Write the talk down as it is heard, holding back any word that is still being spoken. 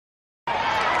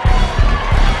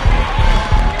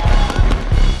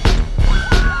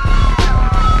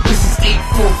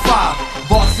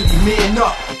man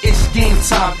up, it's game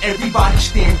time. Everybody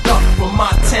stand up. From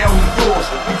my town to yours,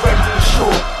 we ready for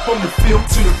sure. From the field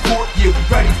to the court, yeah, we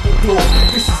ready for war.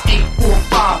 This is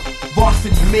 845,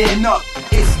 Varsity man up.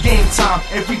 It's game time.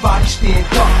 Everybody stand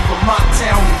up. From my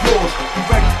town to yours, we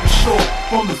ready for sure.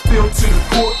 From the field to the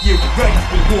court, yeah, we ready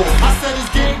for war. I said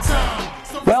it's game time.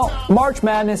 Well, March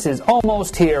Madness is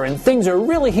almost here, and things are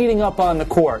really heating up on the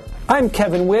court. I'm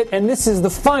Kevin Witt, and this is the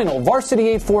final Varsity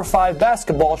 845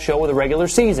 basketball show of the regular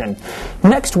season.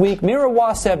 Next week, Mira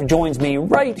Wasev joins me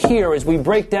right here as we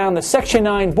break down the Section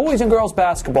 9 boys and girls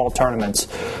basketball tournaments.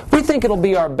 We think it'll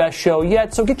be our best show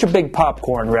yet, so get your big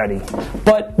popcorn ready.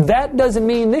 But that doesn't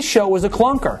mean this show is a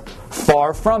clunker.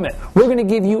 Far from it. We're going to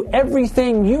give you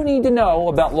everything you need to know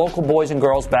about local boys and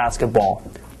girls basketball.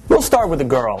 We'll start with the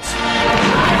girls.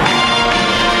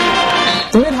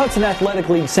 The Mid-Hudson Athletic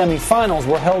League semifinals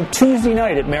were held Tuesday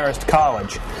night at Marist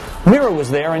College. Mira was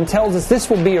there and tells us this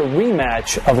will be a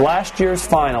rematch of last year's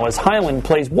final as Highland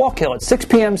plays Walk Hill at 6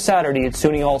 p.m. Saturday at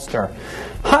SUNY Ulster.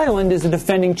 Highland is the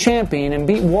defending champion and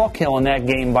beat Walk Hill in that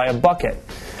game by a bucket.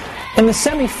 In the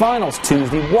semifinals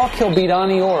Tuesday, Walk Hill beat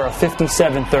Aniora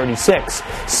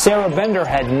 57-36. Sarah Bender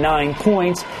had 9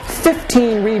 points,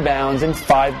 15 rebounds, and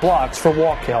 5 blocks for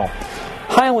Walk Hill.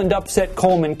 Highland upset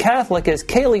Coleman Catholic as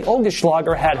Kaylee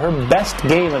Ogeschlager had her best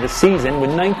game of the season with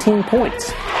 19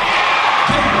 points.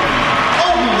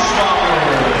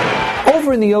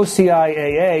 Over in the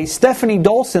OCIAA, Stephanie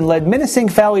Dolson led Minisink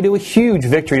Valley to a huge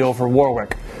victory over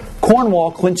Warwick.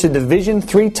 Cornwall clinched the Division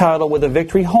III title with a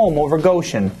victory home over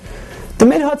Goshen. The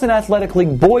Mid-Hudson Athletic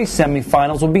League boys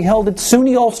semifinals will be held at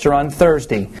SUNY Ulster on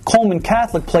Thursday. Coleman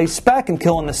Catholic plays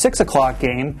Spackenkill in the 6 o'clock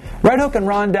game. Red Hook and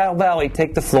Rondout Valley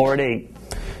take the floor at 8.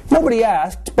 Nobody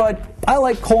asked, but I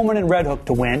like Coleman and Red Hook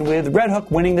to win, with Red Hook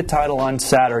winning the title on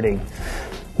Saturday.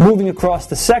 Moving across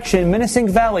the section, Minisink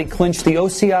Valley clinched the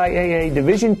OCIAA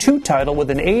Division II title with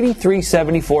an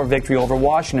 83-74 victory over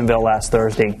Washingtonville last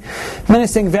Thursday.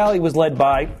 Minisink Valley was led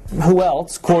by, who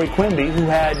else? Corey Quimby, who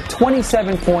had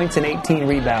 27 points and 18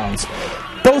 rebounds.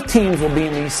 Both teams will be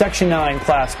in the Section 9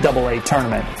 Class AA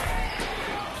tournament.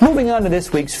 Moving on to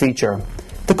this week's feature.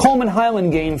 The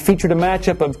Coleman-Highland game featured a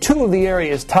matchup of 2 of the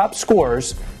area's top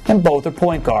scorers, and both are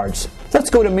point guards.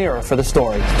 Let's go to Mira for the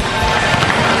story.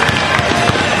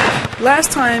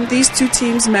 Last time these two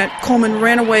teams met, Coleman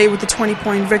ran away with the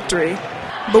 20-point victory.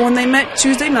 But when they met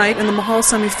Tuesday night in the Mahal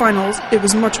semifinals, it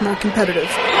was much more competitive.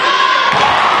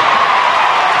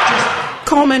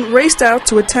 Coleman raced out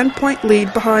to a 10-point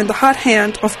lead behind the hot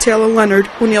hand of Taylor Leonard,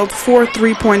 who nailed 4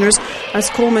 3-pointers as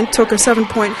Coleman took a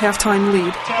 7-point halftime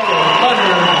lead.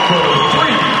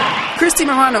 Christy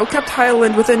Morano kept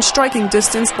Highland within striking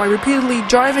distance by repeatedly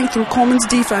driving through Coleman's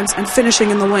defense and finishing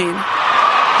in the lane.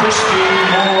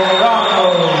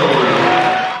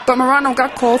 But Morano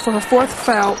got called for her 4th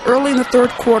foul early in the 3rd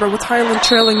quarter with Highland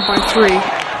trailing by 3.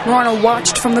 Morano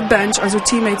watched from the bench as her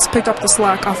teammates picked up the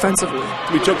slack offensively.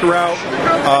 We took her out,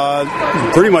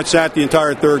 pretty much sat the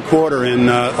entire 3rd quarter, and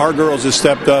our girls have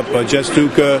stepped up. Jess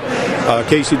Duca,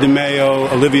 Casey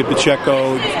DeMayo, Olivia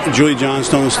Pacheco, Julia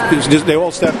Johnstone, they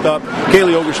all stepped up.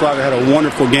 Kaylee Ogeschlager had a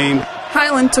wonderful game.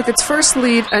 Highland took its first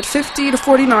lead at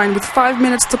 50-49 with 5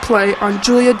 minutes to play on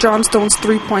Julia Johnstone's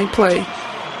 3-point play.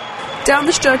 Down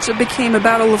the stretch, it became a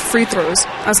battle of free throws,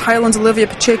 as Highland's Olivia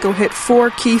Pacheco hit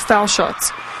 4 key foul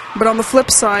shots. But on the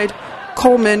flip side,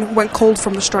 Coleman went cold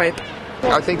from the stripe.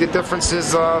 I think the difference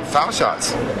is foul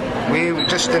shots. We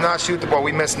just did not shoot the ball.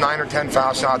 We missed 9 or 10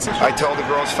 foul shots. I told the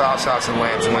girls foul shots and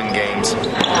lambs win games.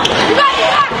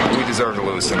 We deserve to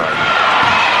lose tonight.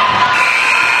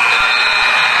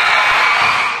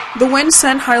 The win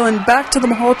sent Highland back to the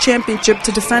Mahal Championship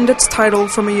to defend its title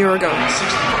from a year ago.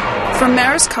 From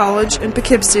Marist College in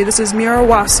Poughkeepsie, this is Mira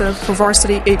Wasev for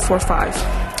Varsity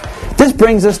 845. This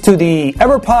brings us to the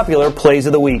ever-popular Plays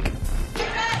of the Week.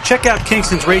 Check out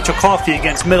Kingston's Rachel Coffey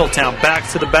against Middletown.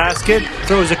 Backs to the basket,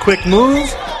 throws a quick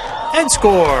move, and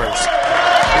scores.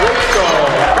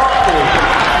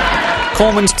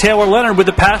 Coleman's Taylor Leonard with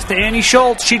the pass to Annie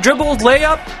Schultz. She dribbled,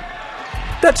 layup.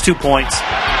 That's 2 points.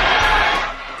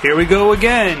 Here we go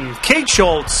again. Kate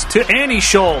Schultz to Annie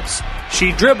Schultz.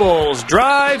 She dribbles,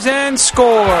 drives, and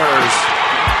scores.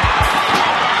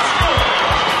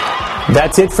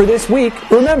 That's it for this week.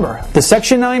 Remember, the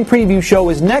Section 9 preview show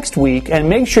is next week, and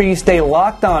make sure you stay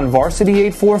locked on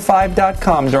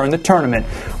Varsity845.com during the tournament,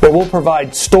 where we'll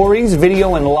provide stories,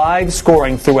 video, and live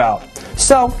scoring throughout.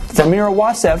 So, for Mira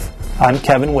Wasev, I'm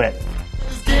Kevin Witt.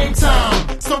 game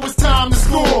time, so it's time to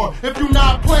score. If you're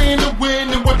not playing to win,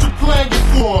 then what you playing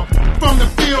for? From the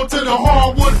field to the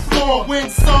hardwood floor, win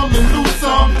some and lose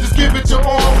some, just give it your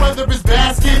all. Whether it's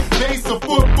basket, base, or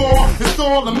football, it's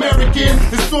all American.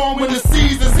 It's on when the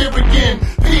season's here again.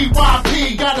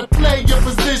 PYP, gotta play your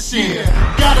position.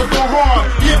 Gotta go hard,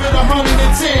 give it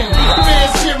 110.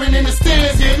 Fans cheering in the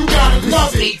stands, yeah, you gotta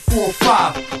love it.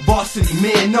 845, Varsity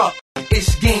man up.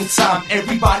 It's game time,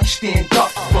 everybody stand up.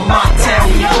 From my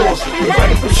town, we yours, we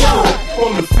ready for sure.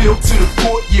 From the field to the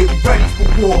court, yeah, we ready for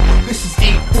war. This is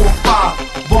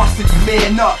 845, Varsity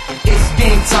man up. It's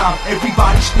game time,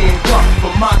 everybody stand up.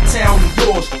 From my town, we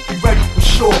yours, we ready for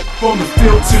sure. From the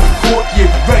field to the court, yeah,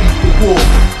 we ready for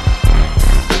war.